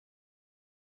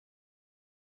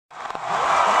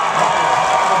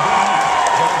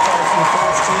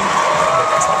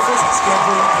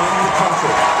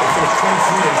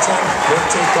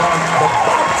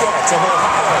Bobcats of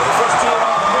Ohio, the first team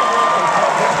out of the Mid-American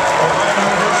Conference. Ohio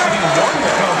University won the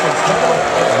conference tournament.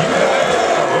 You guys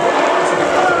are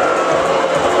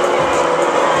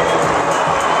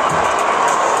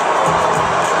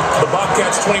the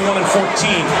Bobcats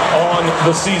 21-14 on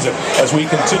the season as we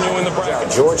continue in the bracket.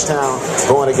 Georgetown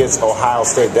going against Ohio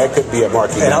State. That could be a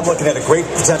marquee. And I'm looking at a great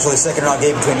potentially second-round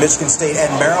game between Michigan State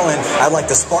and Maryland. I like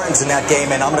the Spartans in that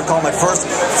game, and I'm going to call my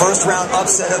first-round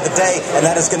upset of the day, and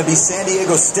that is going to be San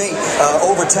Diego State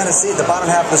over Tennessee at the bottom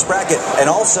half of this bracket. And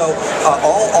also,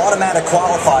 all automatic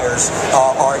qualifiers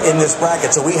are in this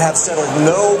bracket, so we have settled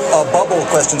no bubble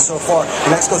questions so far.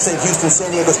 New Mexico State, Houston,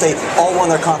 San Diego State all won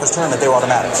their conference tournament. They were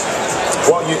automatics.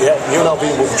 Well,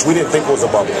 UNLV, we didn't think it was a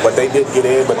bubble, but they did get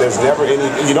in, but there's never any,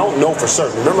 you don't know for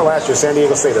certain. Remember last year, San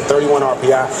Diego State, a 31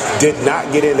 RPI, did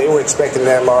not get in. They were expecting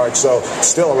that large, so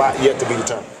still a lot yet to be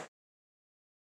determined.